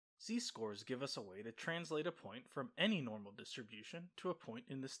z-scores give us a way to translate a point from any normal distribution to a point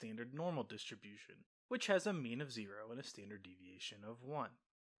in the standard normal distribution, which has a mean of 0 and a standard deviation of 1.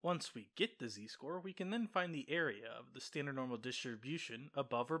 Once we get the z-score, we can then find the area of the standard normal distribution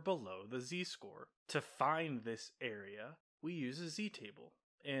above or below the z-score. To find this area, we use a z-table,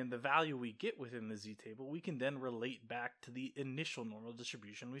 and the value we get within the z-table we can then relate back to the initial normal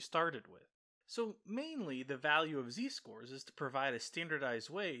distribution we started with. So mainly the value of z-scores is to provide a standardized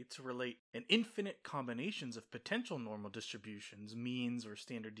way to relate an infinite combinations of potential normal distributions, means, or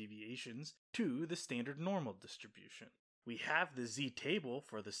standard deviations to the standard normal distribution. We have the z-table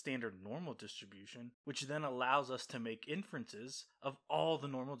for the standard normal distribution, which then allows us to make inferences of all the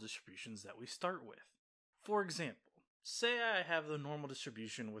normal distributions that we start with. For example, say I have the normal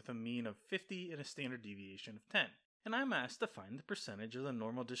distribution with a mean of 50 and a standard deviation of 10, and I'm asked to find the percentage of the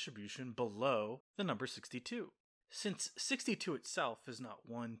normal distribution below the number 62. Since 62 itself is not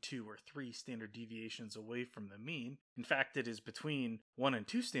 1, 2, or 3 standard deviations away from the mean, in fact it is between 1 and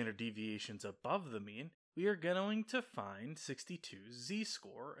 2 standard deviations above the mean, we are going to find 62's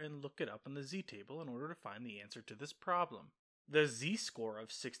z-score and look it up in the z-table in order to find the answer to this problem. The z-score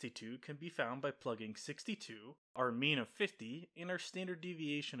of 62 can be found by plugging 62, our mean of 50, and our standard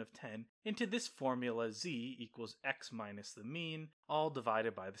deviation of 10 into this formula z equals x minus the mean, all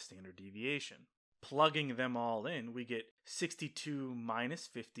divided by the standard deviation. Plugging them all in, we get 62 minus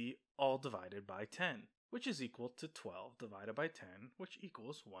 50 all divided by 10, which is equal to 12 divided by 10, which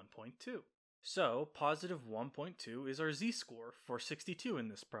equals 1.2. So, positive 1.2 is our z-score for 62 in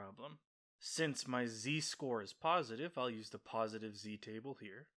this problem. Since my z-score is positive, I'll use the positive z-table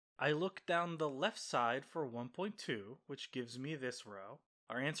here. I look down the left side for 1.2, which gives me this row.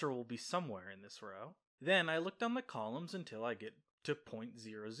 Our answer will be somewhere in this row. Then I look down the columns until I get to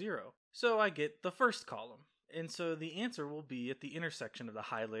 0.00. So I get the first column. And so the answer will be at the intersection of the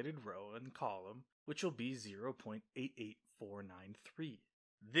highlighted row and column, which will be 0.88493.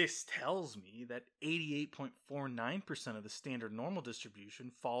 This tells me that 88.49% of the standard normal distribution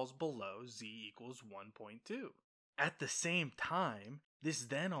falls below z equals 1.2. At the same time, this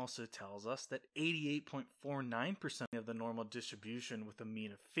then also tells us that 88.49% of the normal distribution with a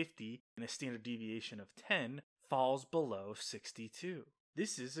mean of 50 and a standard deviation of 10 falls below 62.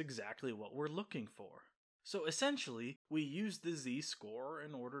 This is exactly what we're looking for. So essentially, we use the z-score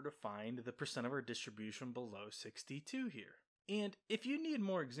in order to find the percent of our distribution below 62 here. And if you need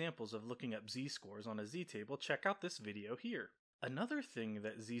more examples of looking up z-scores on a z-table, check out this video here. Another thing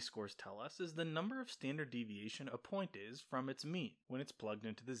that z-scores tell us is the number of standard deviation a point is from its mean when it's plugged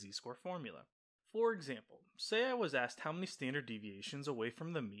into the z-score formula. For example, say I was asked how many standard deviations away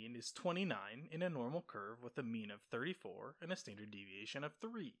from the mean is 29 in a normal curve with a mean of 34 and a standard deviation of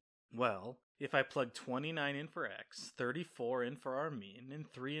 3. Well, if I plug 29 in for x, 34 in for our mean,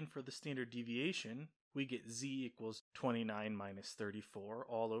 and 3 in for the standard deviation, we get z equals 29 minus 34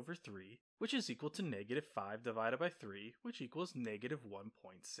 all over 3, which is equal to negative 5 divided by 3, which equals negative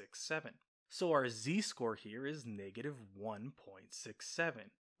 1.67. So our z-score here is negative 1.67,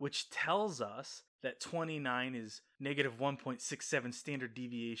 which tells us that 29 is negative 1.67 standard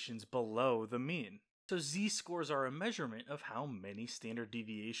deviations below the mean. So z-scores are a measurement of how many standard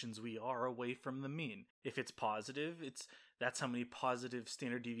deviations we are away from the mean. If it's positive, that's how many positive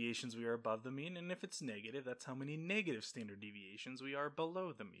standard deviations we are above the mean, and if it's negative, that's how many negative standard deviations we are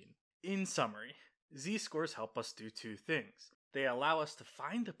below the mean. In summary, z-scores help us do two things. They allow us to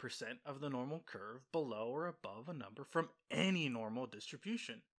find the percent of the normal curve below or above a number from any normal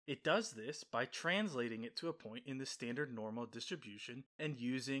distribution. It does this by translating it to a point in the standard normal distribution and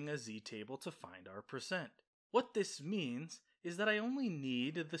using a z-table to find our percent. What this means is that I only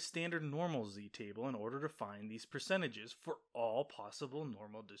need the standard normal z-table in order to find these percentages for all possible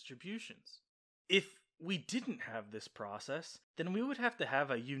normal distributions. If we didn't have this process, then we would have to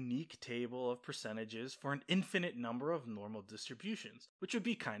have a unique table of percentages for an infinite number of normal distributions, which would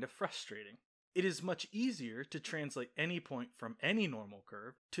be kind of frustrating. It is much easier to translate any point from any normal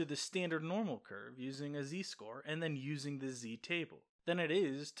curve to the standard normal curve using a z-score and then using the z-table than it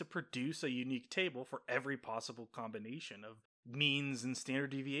is to produce a unique table for every possible combination of means and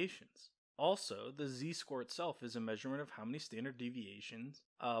standard deviations. Also, the z-score itself is a measurement of how many standard deviations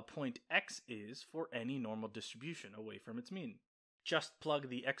a point x is for any normal distribution away from its mean. Just plug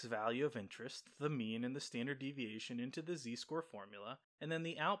the x value of interest, the mean, and the standard deviation into the z-score formula, and then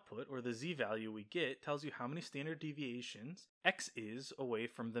the output, or the z value we get, tells you how many standard deviations x is away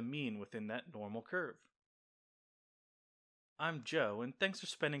from the mean within that normal curve. I'm Joe, and thanks for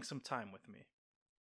spending some time with me.